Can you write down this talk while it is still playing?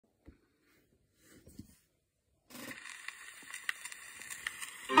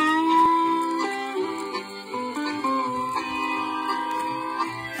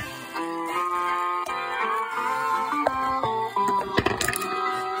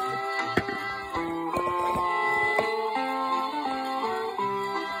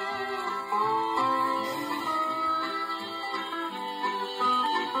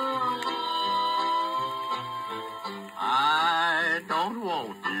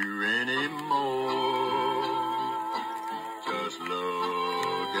you anymore. Just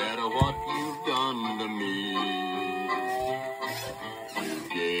look at what you've done to me. You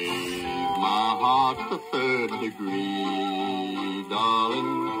gave my heart the third degree,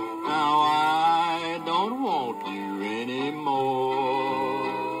 darling. Now I don't want you anymore.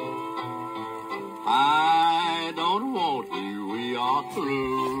 I don't want you, we are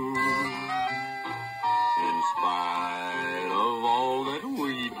through. In spite of all that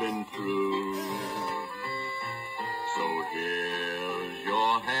we've been through. So here's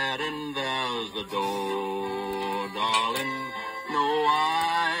your hat and there's the door, darling. No,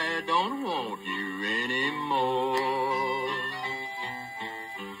 I don't want you anymore.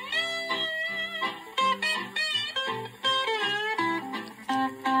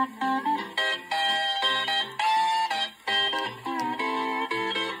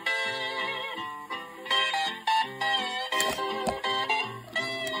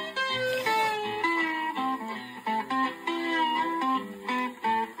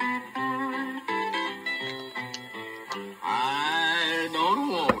 I don't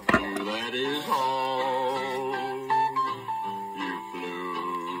want you, that is all. You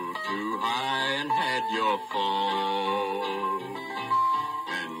flew too high and had your fall.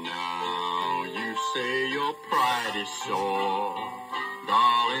 And now you say your pride is sore.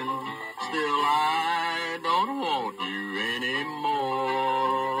 Darling, still I don't want you anymore.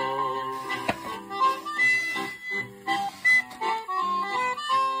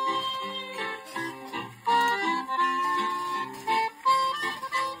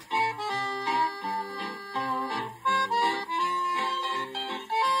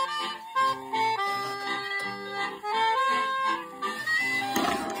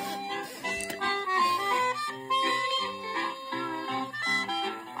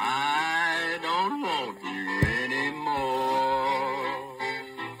 I don't want you anymore.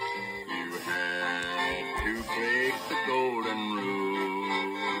 You had to break the golden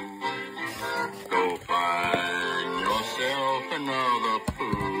rule. Go find yourself another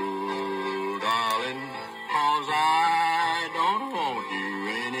fool, darling, 'cause I don't want you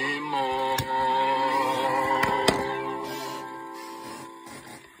anymore.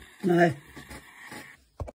 No.